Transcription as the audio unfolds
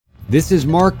This is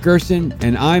Mark Gerson,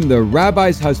 and I'm the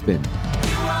Rabbi's husband.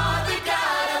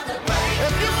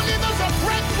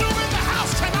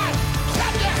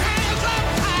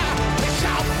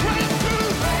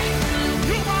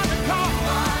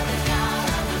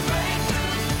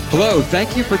 Hello,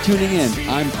 thank you for tuning in.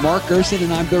 I'm Mark Gerson,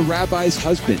 and I'm the Rabbi's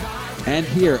husband. And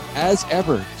here, as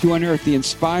ever, to unearth the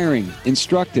inspiring,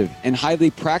 instructive, and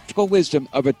highly practical wisdom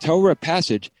of a Torah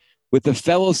passage with the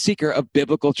fellow seeker of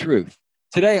biblical truth.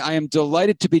 Today, I am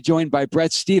delighted to be joined by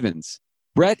Bret Stephens.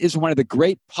 Bret is one of the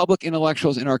great public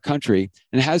intellectuals in our country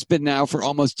and has been now for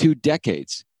almost 2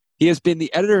 decades. He has been the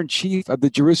editor-in-chief of the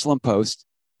Jerusalem Post,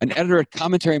 an editor at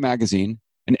Commentary Magazine,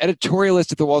 an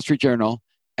editorialist at the Wall Street Journal,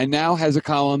 and now has a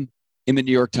column in the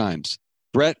New York Times.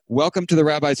 Bret, welcome to the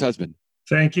Rabbi's husband.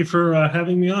 Thank you for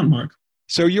having me on, Mark.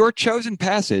 So your chosen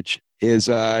passage is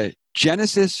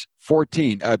Genesis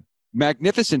 14, a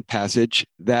magnificent passage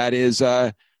that is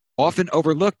often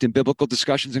overlooked in biblical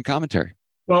discussions and commentary.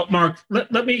 Well, Mark,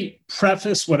 let me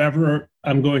preface whatever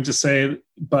I'm going to say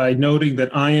by noting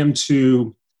that I am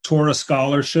to Torah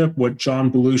scholarship what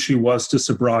John Belushi was to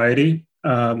sobriety.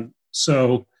 Well,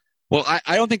 I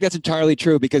don't think that's entirely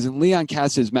true, because in Leon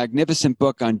Kass's magnificent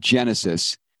book on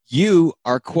Genesis, you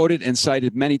are quoted and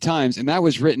cited many times, and that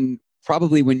was written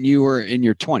probably when you were in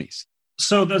your 20s.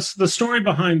 So the story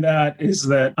behind that is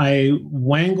that I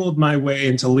wangled my way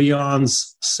into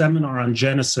Leon's seminar on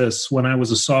Genesis when I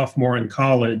was a sophomore in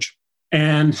college,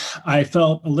 and I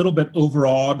felt a little bit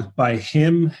overawed by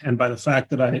him and by the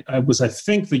fact that I was, I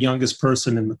think, the youngest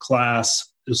person in the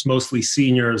class. It was mostly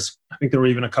seniors. I think there were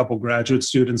even a couple graduate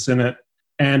students in it.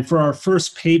 And for our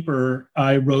first paper,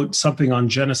 I wrote something on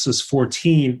Genesis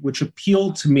 14, which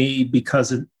appealed to me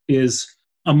because it is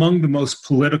among the most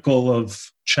political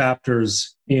of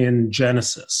chapters in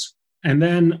Genesis. And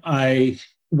then I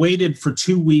waited for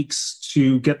 2 weeks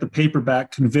to get the paper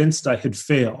back, convinced I had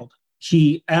failed.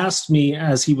 He asked me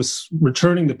as he was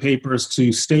returning the papers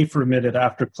to stay for a minute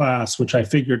after class, which I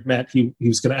figured meant he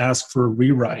was going to ask for a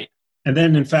rewrite. And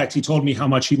then, in fact, he told me how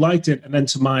much he liked it. And then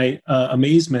to my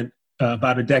amazement,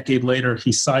 about a decade later,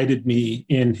 he cited me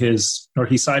he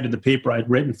cited the paper I'd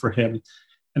written for him.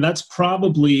 And that's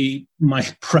probably my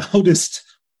proudest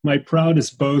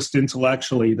boast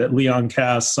intellectually, that Leon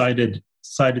Kass cited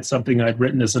something I'd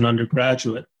written as an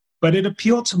undergraduate. But it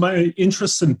appealed to my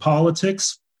interests in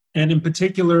politics, and in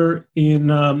particular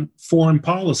in foreign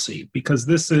policy, because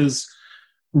this is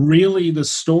really the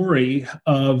story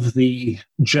of the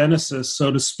genesis,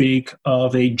 so to speak,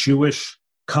 of a Jewish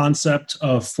concept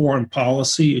of foreign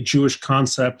policy, a Jewish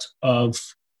concept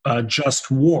of just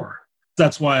war.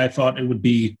 That's why I thought it would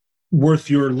be worth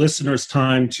your listeners'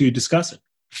 time to discuss it.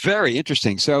 Very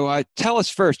interesting. So tell us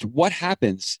first, what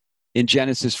happens in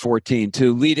Genesis 14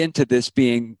 to lead into this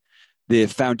being the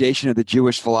foundation of the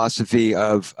Jewish philosophy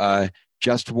of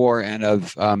just war and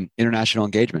of international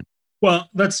engagement? Well,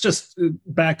 let's just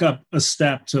back up a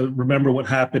step to remember what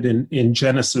happened in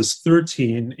Genesis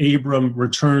 13. Abram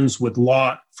returns with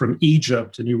Lot from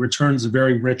Egypt, and he returns a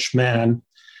very rich man.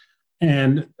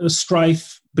 And a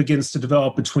strife begins to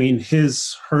develop between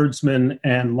his herdsmen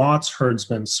and Lot's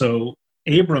herdsmen. So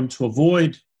Abram, to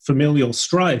avoid familial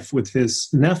strife with his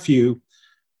nephew,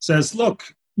 says,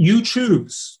 look, you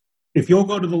choose. If you'll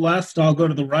go to the left, I'll go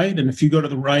to the right. And if you go to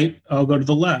the right, I'll go to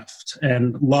the left.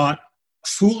 And Lot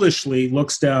foolishly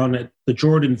looks down at the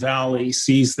Jordan Valley,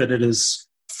 sees that it is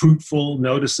fruitful,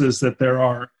 notices that there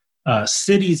are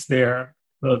cities there.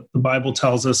 The Bible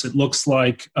tells us it looks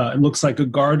like a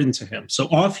garden to him. So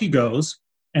off he goes,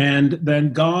 and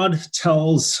then God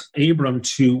tells Abram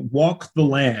to walk the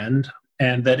land,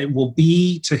 and that it will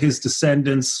be to his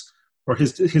descendants, or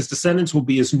his descendants will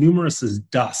be as numerous as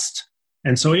dust.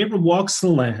 And so Abram walks the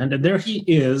land, and there he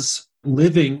is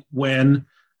living when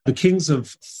the kings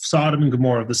of Sodom and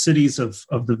Gomorrah, the cities of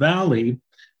the valley,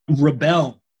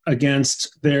 rebel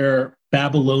against their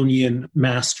Babylonian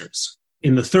masters.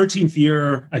 In the 13th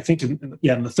year, in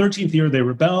the 13th year they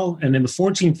rebel, and in the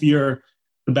 14th year,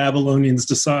 the Babylonians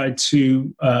decide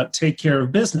to take care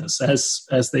of business,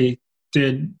 as they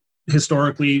did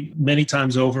historically many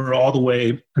times over, all the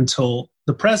way until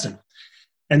the present.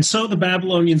 And so the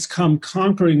Babylonians come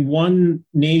conquering one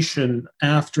nation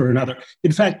after another.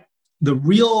 In fact, the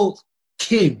real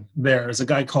king there is a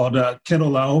guy called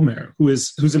Kedorlaomer,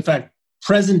 who's in fact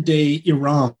present-day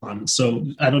Iran. So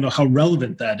I don't know how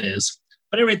relevant that is.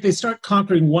 But anyway, they start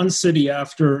conquering one city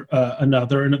after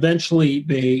another, and eventually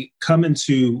they come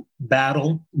into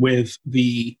battle with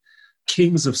the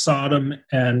kings of Sodom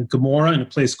and Gomorrah in a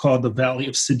place called the Valley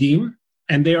of Siddim,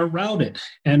 and they are routed.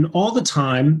 And all the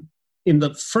time, in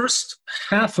the first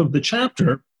half of the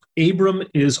chapter, Abram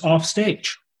is off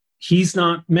stage. he's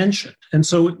not mentioned. And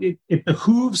so it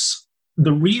behooves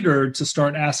the reader to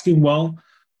start asking, well,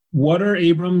 what are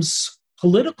Abram's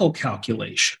political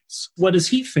calculations? What is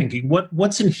he thinking?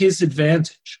 What's in his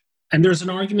advantage? And there's an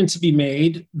argument to be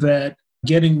made that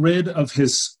getting rid of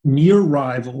his near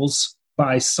rivals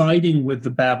by siding with the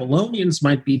Babylonians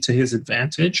might be to his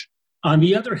advantage. On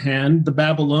the other hand, the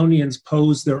Babylonians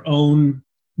pose their own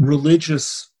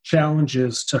religious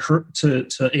challenges to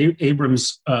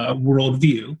Abram's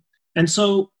worldview. And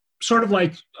so, sort of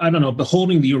like, I don't know,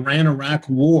 beholding the Iran-Iraq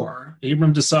war,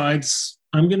 Abram decides,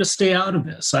 I'm going to stay out of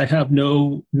this. I have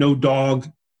no dog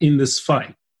in this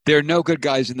fight. There are no good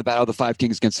guys in the battle of the 5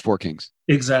 kings against the 4 kings.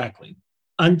 Exactly.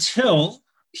 Until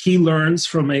he learns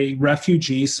from a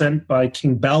refugee sent by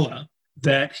King Bela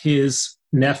that his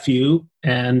nephew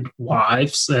and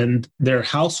wives and their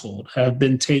household have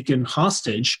been taken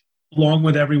hostage along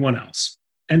with everyone else.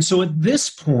 And so at this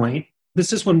point,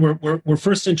 this is when we're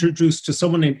first introduced to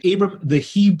someone named Abram the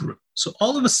Hebrew. So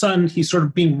all of a sudden, he's sort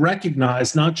of being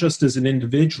recognized not just as an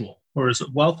individual or as a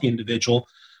wealthy individual,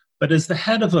 but as the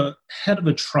head of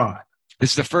a tribe.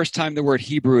 This is the first time the word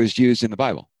Hebrew is used in the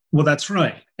Bible. Well, that's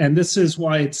right. And this is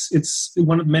why it's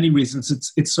one of many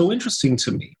reasons it's so interesting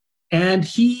to me. And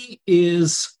he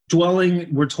is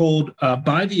dwelling, we're told,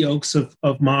 by the oaks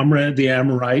of Mamre, the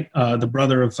Amorite, the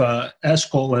brother of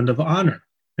Eshcol and of Aner.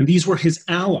 And these were his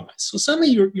allies. So suddenly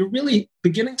you're really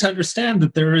beginning to understand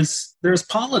that there's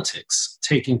politics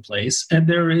taking place, and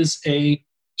there is a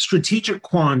strategic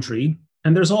quandary,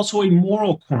 and there's also a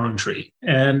moral quandary.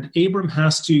 And Abram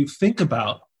has to think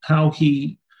about how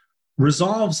he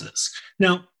resolves this.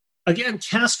 Now, again,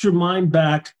 cast your mind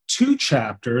back 2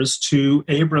 chapters to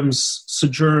Abram's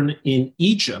sojourn in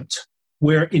Egypt,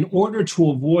 where in order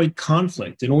to avoid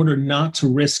conflict, in order not to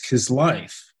risk his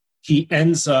life, he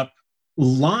ends up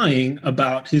lying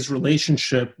about his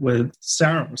relationship with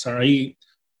Sarai,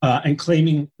 and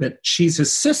claiming that she's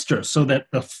his sister, so that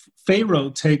the Pharaoh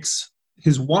takes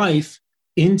his wife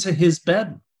into his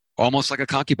bed. Almost like a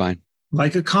concubine.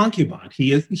 Like a concubine.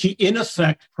 He in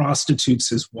effect prostitutes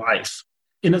his wife.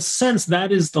 In a sense,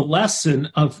 that is the lesson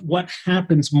of what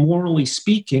happens, morally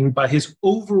speaking, by his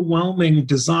overwhelming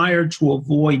desire to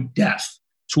avoid death,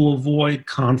 to avoid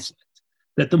conflict.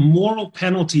 That the moral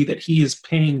penalty that he is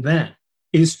paying then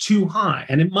is too high.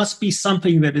 And it must be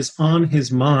something that is on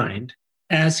his mind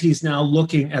as he's now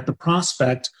looking at the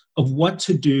prospect of what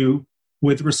to do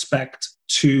with respect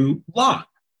to Lot.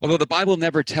 Although the Bible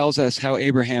never tells us how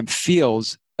Abraham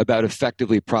feels about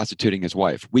effectively prostituting his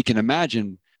wife. We can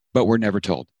imagine, but we're never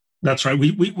told. That's right.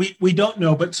 We don't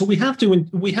know, but so we have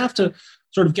to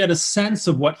sort of get a sense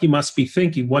of what he must be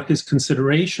thinking, what his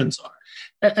considerations are.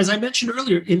 As I mentioned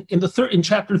earlier, in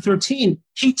chapter 13,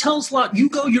 he tells Lot, "You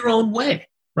go your own way,"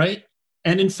 right?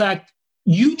 And in fact,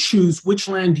 you choose which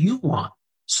land you want.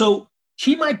 So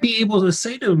he might be able to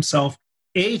say to himself,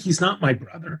 A, he's not my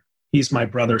brother; he's my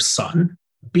brother's son.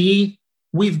 B,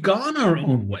 we've gone our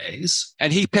own ways.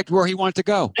 And he picked where he wanted to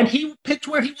go.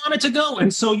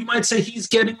 And so you might say he's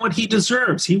getting what he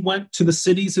deserves. He went to the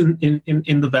cities in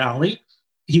the valley.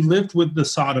 He lived with the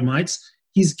Sodomites.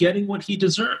 He's getting what he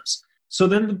deserves. So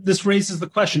then this raises the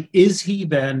question, is he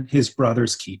then his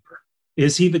brother's keeper?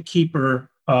 Is he the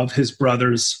keeper of his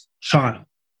brother's child?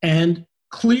 And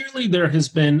clearly there has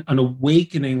been an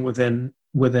awakening within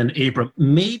Abram,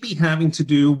 maybe having to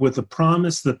do with the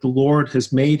promise that the Lord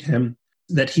has made him,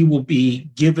 that he will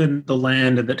be given the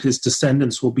land and that his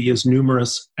descendants will be as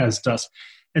numerous as dust.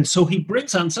 And so he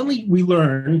brings on, suddenly we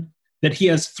learn that he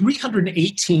has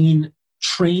 318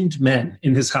 trained men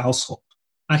in his household.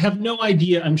 I have no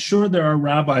idea. I'm sure there are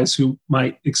rabbis who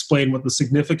might explain what the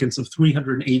significance of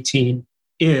 318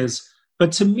 is.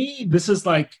 But to me, this is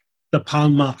like the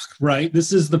Palmach, right?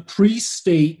 This is the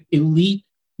pre-state elite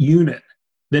unit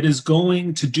that is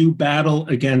going to do battle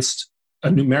against a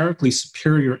numerically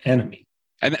superior enemy.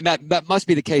 And that must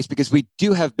be the case, because we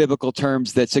do have biblical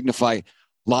terms that signify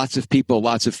lots of people,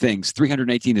 lots of things.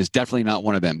 318 is definitely not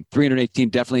one of them. 318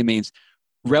 definitely means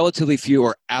relatively few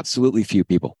or absolutely few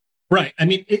people. Right. I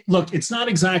mean, it's not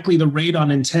exactly the raid on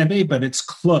Entebbe, but it's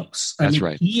close. That's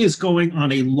right. He is going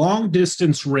on a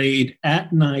long-distance raid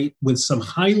at night with some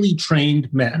highly trained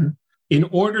men in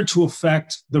order to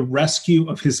effect the rescue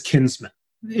of his kinsmen.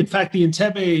 In fact, the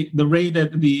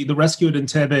rescue at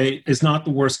Entebbe is not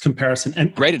the worst comparison.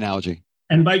 And great analogy.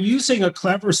 And by using a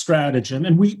clever stratagem,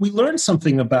 and we learned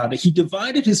something about it, he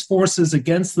divided his forces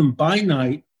against them by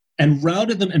night and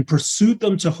routed them and pursued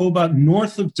them to Hobah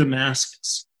north of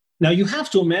Damascus. Now, you have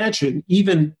to imagine,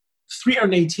 even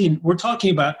 318, we're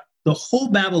talking about the whole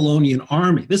Babylonian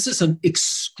army. This is an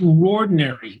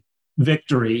extraordinary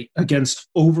victory against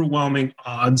overwhelming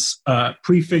odds,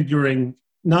 prefiguring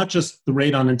not just the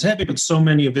raid on Entebbe, but so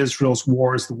many of Israel's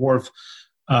wars, the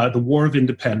War of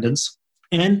Independence.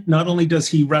 And not only does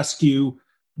he rescue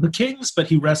the kings, but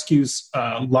he rescues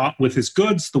Lot with his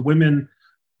goods, the women,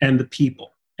 and the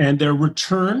people. And they're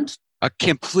returned. A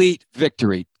complete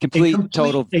victory,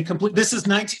 total. This is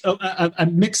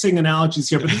I'm mixing analogies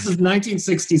here, but this is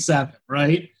 1967,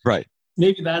 right? Right.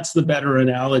 Maybe that's the better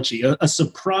analogy. A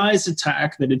surprise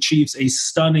attack that achieves a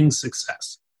stunning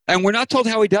success. And we're not told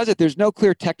how he does it. There's no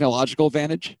clear technological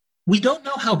advantage. We don't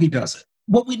know how he does it.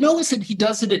 What we know is that he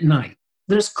does it at night.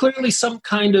 There's clearly some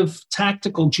kind of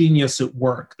tactical genius at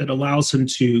work that allows him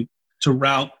to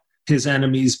rout his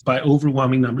enemies by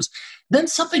overwhelming numbers. Then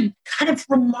something kind of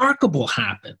remarkable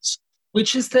happens,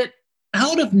 which is that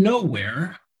out of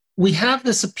nowhere, we have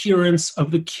this appearance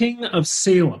of the king of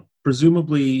Salem,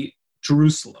 presumably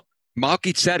Jerusalem.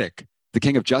 Melchizedek, the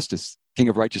king of justice, king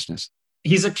of righteousness.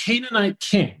 He's a Canaanite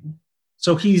king.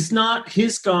 So his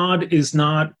God is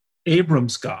not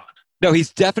Abram's God. No,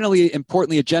 he's definitely,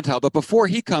 importantly, a Gentile. But before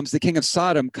he comes, the king of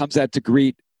Sodom comes out to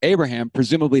greet Abraham,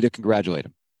 presumably to congratulate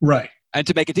him. Right. And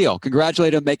to make a deal.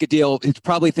 Congratulate him, make a deal. He's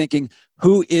probably thinking,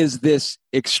 who is this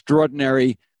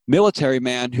extraordinary military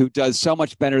man who does so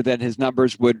much better than his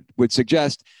numbers would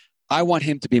suggest? I want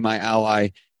him to be my ally.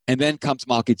 And then comes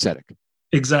Melchizedek.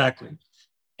 Exactly.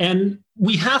 And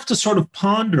we have to sort of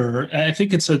ponder, I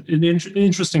think it's an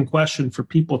interesting question for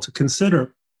people to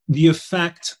consider, the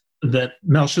effect that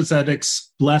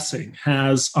Melchizedek's blessing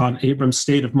has on Abram's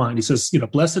state of mind. He says,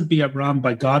 blessed be Abram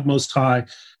by God Most High,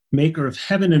 maker of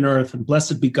heaven and earth, and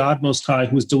blessed be God Most High,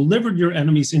 who has delivered your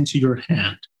enemies into your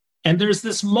hand. And there's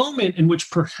this moment in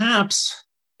which perhaps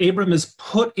Abram is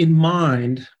put in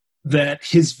mind that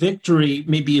his victory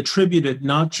may be attributed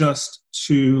not just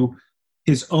to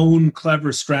his own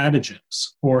clever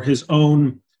stratagems or his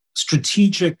own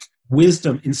strategic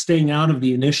wisdom in staying out of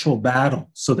the initial battle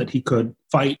so that he could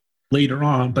fight later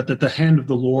on, but that the hand of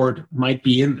the Lord might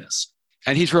be in this.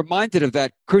 And he's reminded of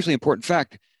that crucially important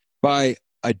fact by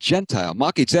a Gentile.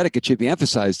 Melchizedek, it should be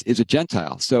emphasized, is a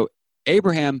Gentile. So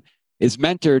Abraham is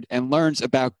mentored and learns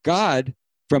about God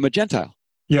from a Gentile.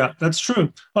 Yeah, that's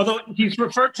true. Although he's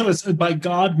referred to as by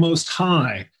God Most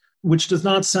High, which does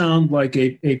not sound like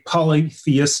a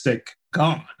polytheistic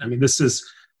God. I mean, this is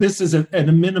at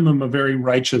a minimum a very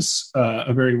righteous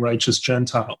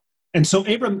Gentile. And so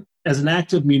Abram, as an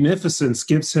act of munificence,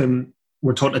 gives him,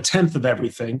 we're told, 1/10 of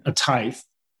everything, a tithe,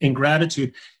 in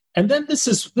gratitude. And then this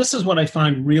is what I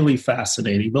find really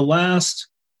fascinating. The last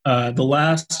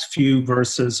few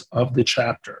verses of the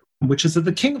chapter, which is that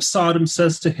the king of Sodom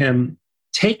says to him,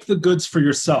 "Take the goods for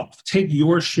yourself. Take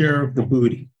your share of the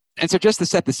booty." And so just to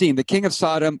set the scene, the king of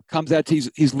Sodom comes out,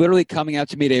 he's literally coming out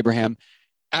to meet Abraham.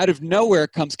 Out of nowhere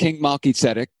comes King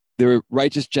Melchizedek, the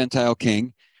righteous Gentile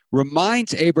king,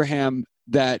 reminds Abraham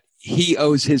that he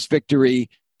owes his victory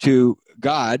to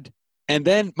God. And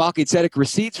then Melchizedek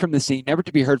recedes from the scene, never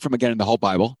to be heard from again in the whole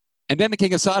Bible. And then the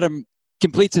king of Sodom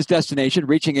completes his destination,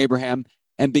 reaching Abraham,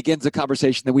 and begins a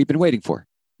conversation that we've been waiting for.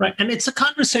 Right. And it's a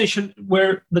conversation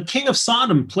where the king of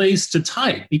Sodom plays to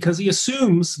tight because he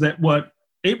assumes that what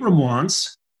Abram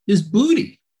wants is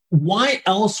booty. Why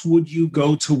else would you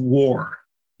go to war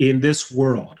in this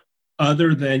world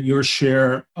other than your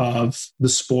share of the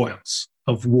spoils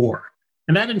of war?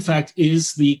 And that, in fact,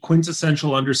 is the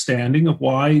quintessential understanding of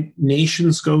why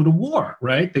nations go to war,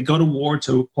 right? They go to war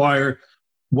to acquire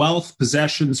wealth,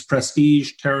 possessions,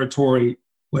 prestige, territory,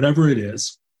 whatever it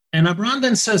is. And Abram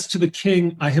then says to the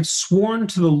king, "I have sworn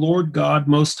to the Lord God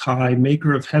Most High,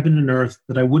 maker of heaven and earth,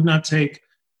 that I would not take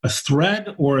a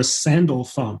thread or a sandal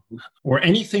thong or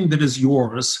anything that is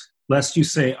yours, lest you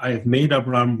say, I have made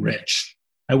Abram rich.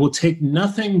 I will take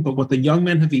nothing but what the young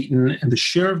men have eaten and the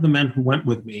share of the men who went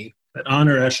with me, that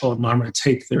Aner, Eshel, and Mamre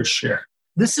take their share."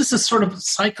 This is a sort of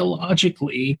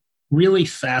psychologically really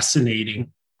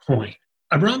fascinating point.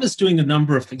 Abram is doing a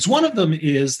number of things. One of them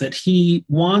is that he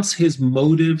wants his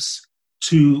motives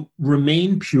to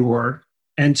remain pure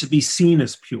and to be seen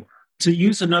as pure. To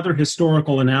use another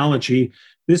historical analogy,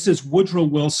 this is Woodrow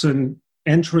Wilson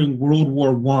entering World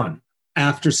War I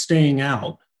after staying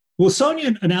out.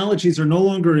 Wilsonian analogies are no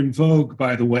longer in vogue,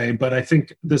 by the way, but I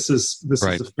think this is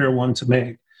a fair one to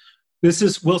make. This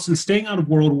is Wilson staying out of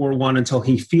World War I until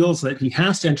he feels that he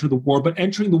has to enter the war, but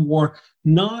entering the war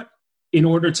not in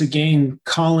order to gain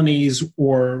colonies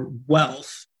or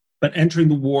wealth, but entering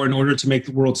the war in order to make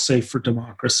the world safe for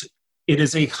democracy. It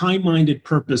is a high-minded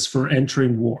purpose for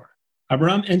entering war.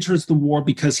 Abraham enters the war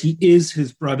because he is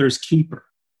his brother's keeper,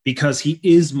 because he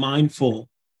is mindful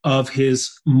of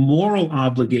his moral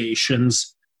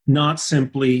obligations not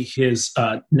simply his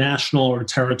national or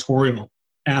territorial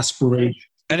aspiration.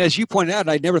 And as you pointed out,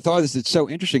 I never thought of this, it's so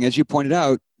interesting. As you pointed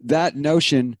out, that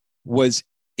notion was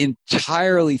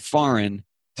entirely foreign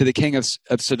to the king of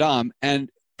Saddam and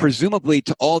presumably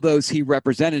to all those he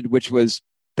represented, which was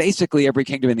basically every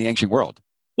kingdom in the ancient world.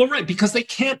 Well, right, because they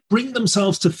can't bring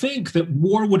themselves to think that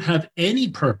war would have any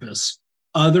purpose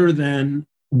other than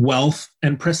wealth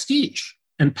and prestige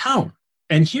and power.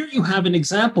 And here you have an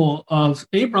example of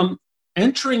Abram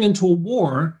entering into a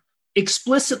war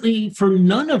explicitly for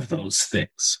none of those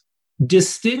things,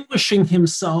 distinguishing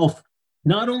himself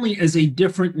not only as a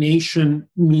different nation,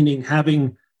 meaning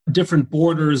having different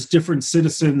borders, different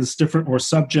citizens, different or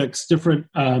subjects, different,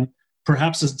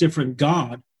 perhaps as different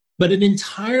God, but an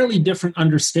entirely different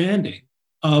understanding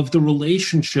of the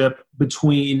relationship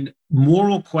between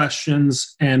moral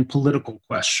questions and political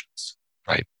questions.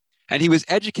 Right. And he was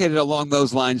educated along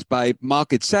those lines by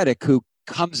Melchizedek, who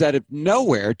comes out of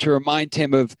nowhere to remind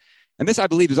him of, and this I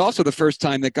believe is also the first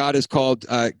time that God is called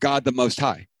God the Most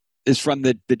High, is from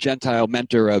the Gentile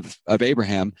mentor of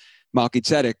Abraham,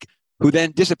 Melchizedek, who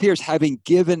then disappears, having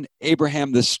given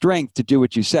Abraham the strength to do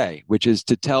what you say, which is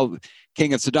to tell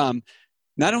King of Saddam,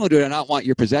 not only do I not want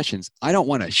your possessions, I don't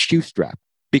want a shoe strap,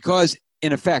 because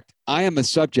in effect, I am a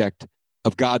subject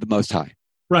of God the Most High.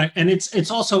 Right. And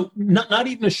it's also not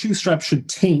even a shoe strap should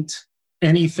taint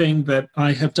anything that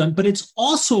I have done, but it's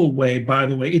also a way, by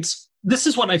the way, this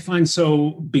is what I find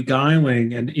so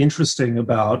beguiling and interesting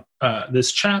about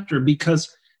this chapter,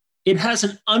 because it has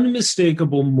an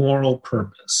unmistakable moral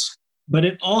purpose, but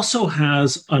it also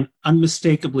has an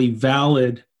unmistakably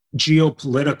valid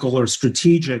geopolitical or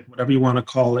strategic, whatever you want to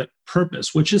call it,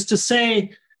 purpose, which is to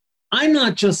say, I'm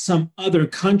not just some other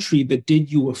country that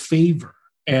did you a favor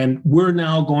and we're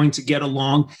now going to get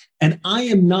along, and I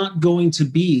am not going to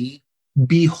be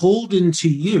beholden to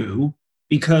you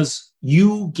because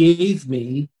you gave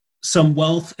me some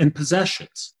wealth and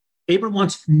possessions. Abram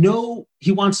wants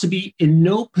to be in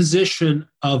no position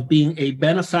of being a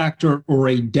benefactor or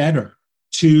a debtor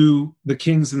to the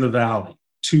kings in the valley,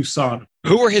 to Sodom.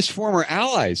 Who were his former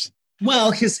allies?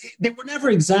 Well, they were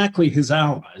never exactly his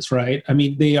allies, right? I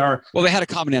mean, they had a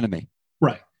common enemy.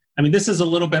 Right. I mean, this is a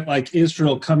little bit like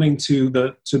Israel coming to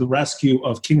the rescue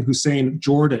of King Hussein of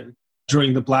Jordan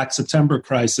during the Black September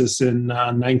crisis in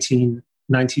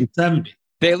 1970.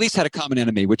 They at least had a common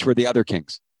enemy, which were the other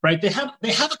kings. Right. They have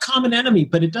a common enemy,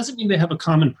 but it doesn't mean they have a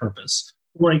common purpose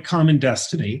or a common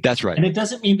destiny. That's right. And it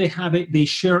doesn't mean they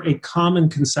share a common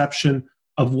conception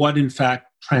of what in fact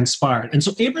transpired. And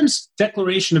so Abram's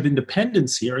declaration of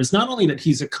independence here is not only that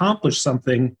he's accomplished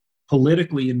something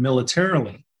politically and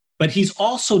militarily, but he's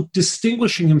also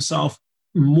distinguishing himself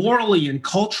morally and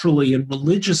culturally and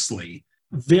religiously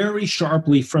very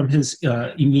sharply from his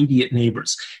immediate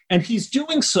neighbors. And he's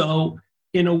doing so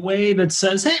in a way that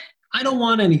says, hey, I don't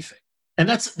want anything. And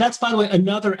that's, by the way,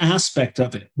 another aspect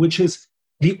of it, which is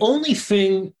the only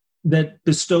thing that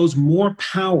bestows more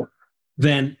power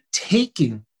than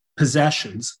taking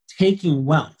possessions, taking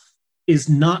wealth, is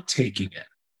not taking it,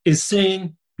 is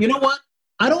saying, you know what,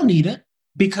 I don't need it,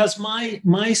 because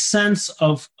my sense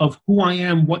of who I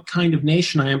am, what kind of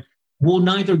nation I am, will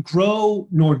neither grow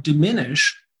nor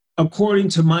diminish according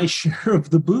to my share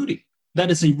of the booty. That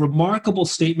is a remarkable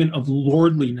statement of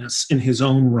lordliness in his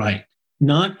own right.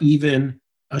 Not even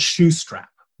a shoe strap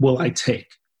will I take.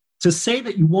 To say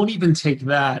that you won't even take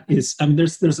that is,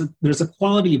 there's a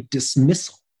quality of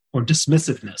dismissal or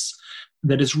dismissiveness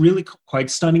that is really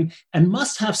quite stunning and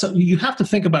must have some. You have to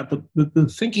think about the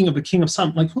thinking of the king of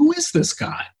Sodom. Like, who is this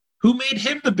guy? Who made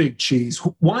him the big cheese?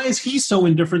 Why is he so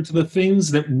indifferent to the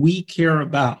things that we care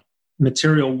about,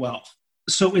 material wealth?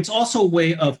 So it's also a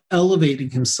way of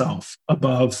elevating himself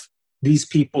above these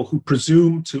people who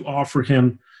presume to offer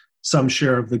him some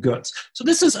share of the goods. So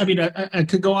this is, I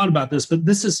could go on about this, but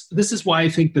this is why I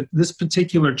think that this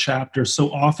particular chapter,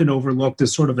 so often overlooked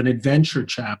as sort of an adventure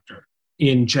chapter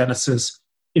in Genesis,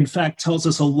 in fact, tells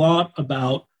us a lot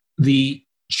about the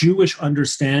Jewish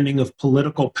understanding of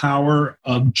political power,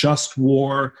 of just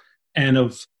war, and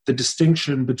of the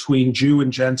distinction between Jew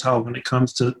and Gentile when it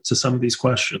comes to some of these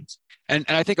questions. And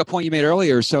I think a point you made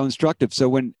earlier is so instructive. So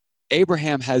when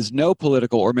Abraham has no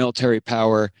political or military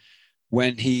power,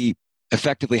 when he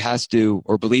effectively has to,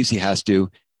 or believes he has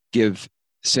to, give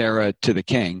Sarah to the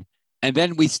king, and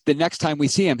then the next time we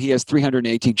see him, he has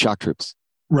 318 shock troops.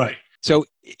 Right. So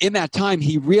in that time,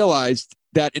 he realized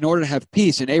that in order to have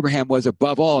peace, and Abraham was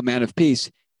above all a man of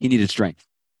peace, he needed strength.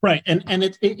 Right. And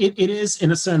it is,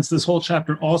 in a sense, this whole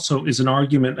chapter also is an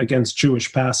argument against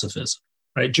Jewish pacifism.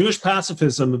 Right. Jewish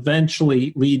pacifism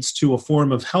eventually leads to a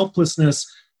form of helplessness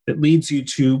that leads you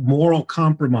to moral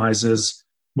compromises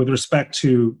with respect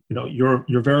to, your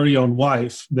very own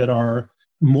wife that are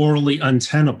morally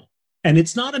untenable. And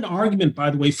it's not an argument, by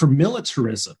the way, for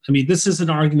militarism. I mean, this is an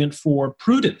argument for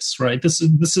prudence, right? This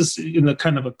is in a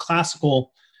kind of a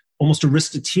classical, almost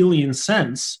Aristotelian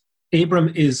sense.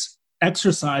 Abram is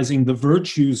exercising the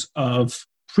virtues of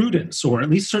prudence, or at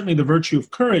least certainly the virtue of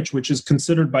courage, which is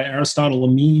considered by Aristotle a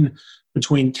mean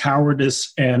between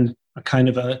cowardice and a kind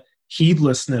of a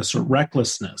heedlessness or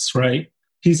recklessness, right?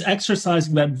 He's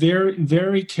exercising that very,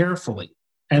 very carefully.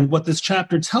 And what this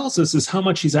chapter tells us is how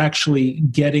much he's actually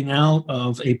getting out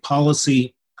of a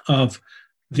policy of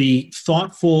the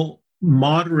thoughtful,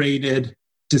 moderated,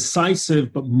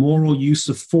 decisive, but moral use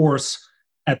of force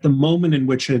at the moment in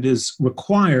which it is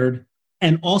required,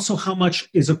 and also how much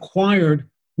is acquired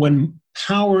when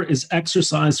power is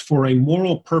exercised for a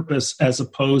moral purpose as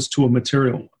opposed to a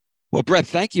material one. Well, Bret,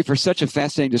 thank you for such a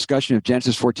fascinating discussion of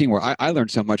Genesis 14, where I learned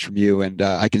so much from you, and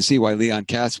I can see why Leon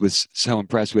Cass was so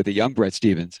impressed with the young Bret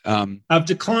Stephens. I've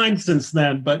declined since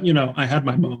then, but, I had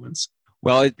my moments.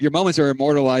 Well, your moments are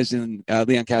immortalized in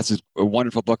Leon Cass's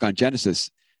wonderful book on Genesis.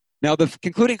 Now, the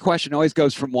concluding question always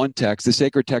goes from one text, the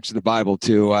sacred text of the Bible,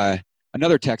 to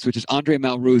another text, which is Andre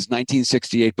Malraux's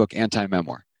 1968 book,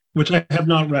 Anti-Memoir. Which I have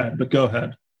not read, but go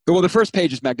ahead. Well, the first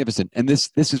page is magnificent. And this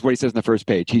is what he says in the first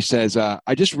page. He says,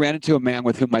 I just ran into a man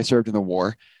with whom I served in the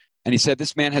war. And he said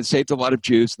this man had saved a lot of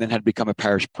Jews and then had become a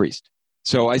parish priest.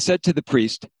 So I said to the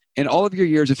priest, in all of your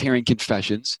years of hearing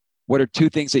confessions, what are two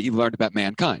things that you've learned about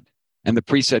mankind? And the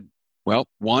priest said, well,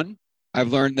 one,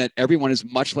 I've learned that everyone is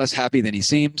much less happy than he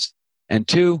seems. And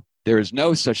two, there is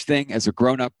no such thing as a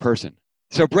grown-up person.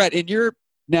 So Bret, in your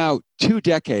now 2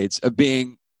 decades of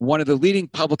being one of the leading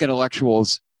public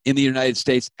intellectuals in the United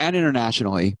States and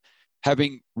internationally,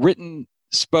 having written,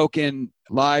 spoken,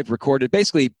 live, recorded,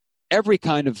 basically every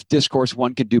kind of discourse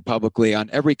one could do publicly on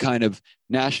every kind of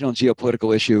national and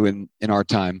geopolitical issue in our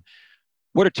time,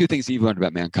 what are two things that you've learned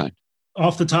about mankind?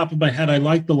 Off the top of my head, I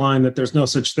like the line that there's no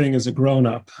such thing as a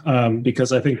grown-up,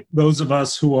 because I think those of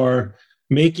us who are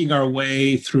making our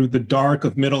way through the dark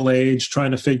of middle age, trying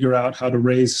to figure out how to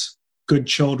raise good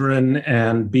children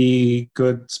and be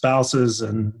good spouses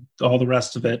and all the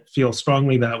rest of it, feel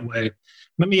strongly that way.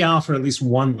 Let me offer at least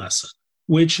one lesson,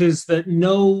 which is that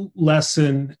no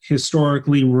lesson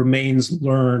historically remains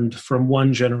learned from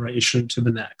one generation to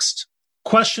the next.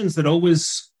 Questions that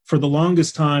always, for the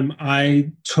longest time,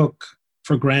 I took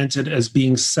for granted as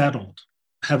being settled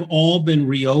have all been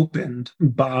reopened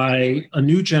by a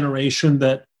new generation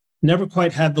that never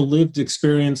quite had the lived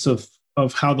experience of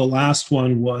how the last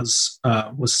one was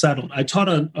settled. I taught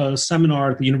a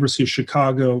seminar at the University of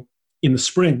Chicago in the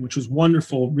spring, which was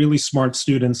wonderful, really smart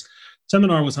students.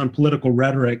 Seminar was on political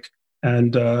rhetoric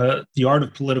and the art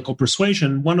of political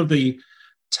persuasion. One of the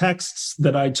texts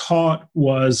that I taught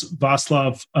was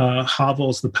Václav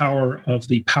Havel's The Power of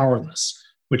the Powerless,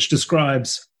 which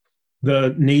describes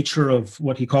the nature of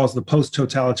what he calls the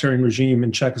post-totalitarian regime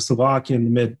in Czechoslovakia in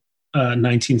the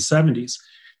mid-1970s.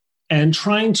 And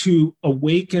trying to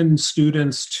awaken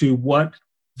students to what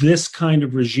this kind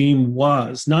of regime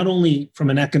was, not only from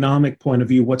an economic point of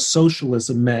view, what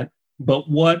socialism meant, but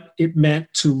what it meant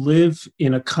to live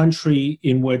in a country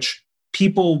in which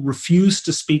people refused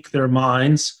to speak their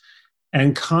minds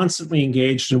and constantly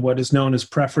engaged in what is known as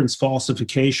preference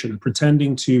falsification,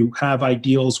 pretending to have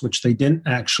ideals which they didn't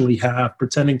actually have,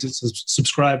 pretending to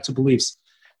subscribe to beliefs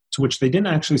to which they didn't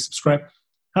actually subscribe.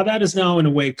 How that is now, in a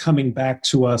way, coming back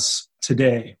to us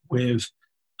today with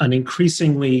an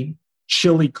increasingly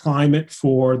chilly climate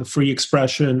for the free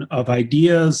expression of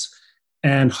ideas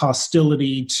and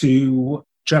hostility to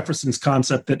Jefferson's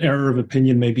concept that error of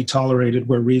opinion may be tolerated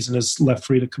where reason is left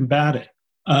free to combat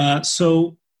it.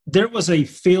 So there was a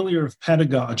failure of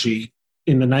pedagogy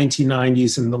in the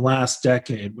 1990s and the last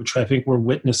decade, which I think we're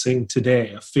witnessing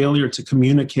today, a failure to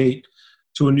communicate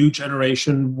to a new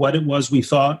generation what it was we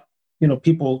thought,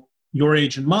 people your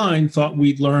age and mine thought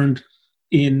we'd learned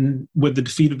with the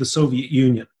defeat of the Soviet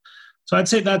Union. So I'd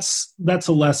say that's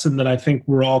a lesson that I think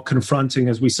we're all confronting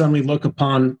as we suddenly look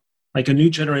upon like a new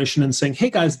generation and saying, hey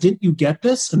guys, didn't you get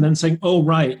this? And then saying, oh,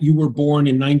 right, you were born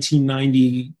in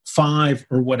 1995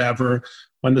 or whatever,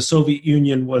 when the Soviet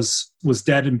Union was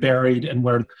dead and buried, and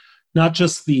where not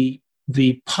just the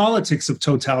politics of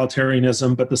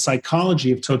totalitarianism, but the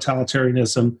psychology of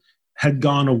totalitarianism had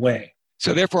gone away.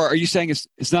 So therefore, are you saying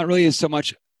it's not really so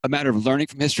much a matter of learning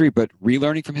from history, but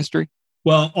relearning from history?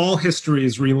 Well, all history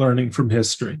is relearning from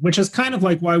history, which is kind of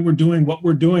like why we're doing what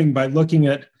we're doing by looking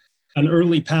at an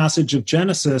early passage of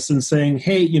Genesis and saying,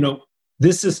 hey,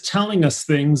 this is telling us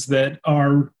things that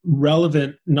are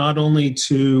relevant not only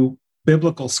to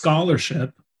biblical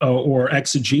scholarship or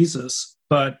exegesis,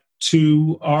 but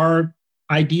to our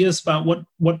ideas about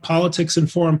what politics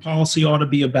and foreign policy ought to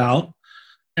be about,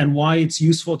 and why it's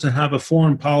useful to have a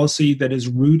foreign policy that is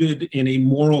rooted in a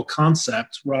moral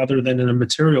concept rather than in a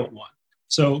material one.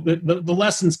 So the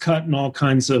lessons cut in all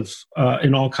kinds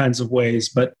of ways.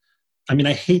 But I mean,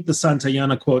 I hate the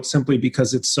Santayana quote simply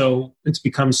because it's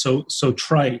become so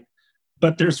trite.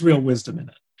 But there's real wisdom in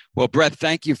it. Well, Bret,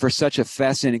 thank you for such a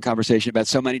fascinating conversation about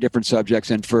so many different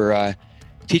subjects, and for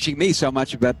teaching me so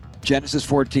much about Genesis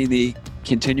 14, the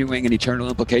continuing and eternal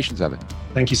implications of it.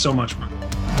 Thank you so much, Mark. You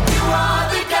are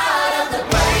the God of the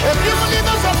breakthrough.